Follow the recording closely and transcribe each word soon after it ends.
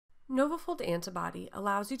NovaFold Antibody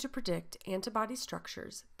allows you to predict antibody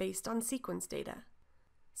structures based on sequence data.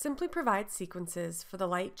 Simply provide sequences for the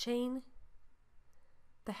light chain,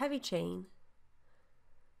 the heavy chain,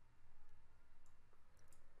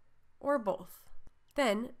 or both.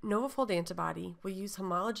 Then, NovaFold Antibody will use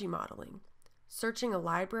homology modeling, searching a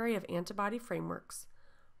library of antibody frameworks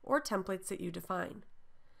or templates that you define,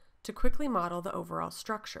 to quickly model the overall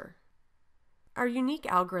structure. Our unique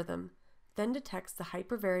algorithm then detects the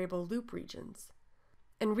hypervariable loop regions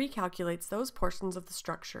and recalculates those portions of the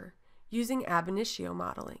structure using ab initio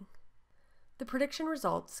modeling. The prediction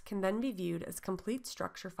results can then be viewed as complete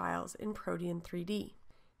structure files in Protean 3D.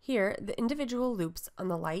 Here, the individual loops on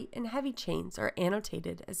the light and heavy chains are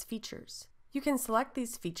annotated as features. You can select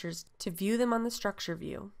these features to view them on the structure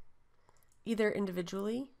view, either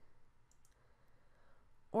individually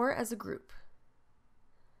or as a group.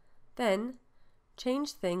 Then,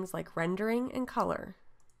 change things like rendering and color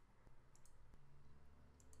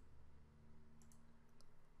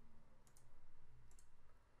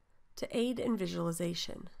to aid in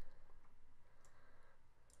visualization.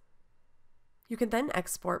 You can then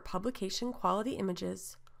export publication quality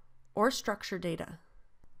images or structure data.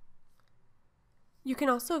 You can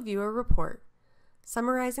also view a report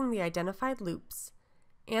summarizing the identified loops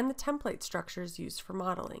and the template structures used for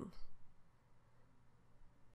modeling.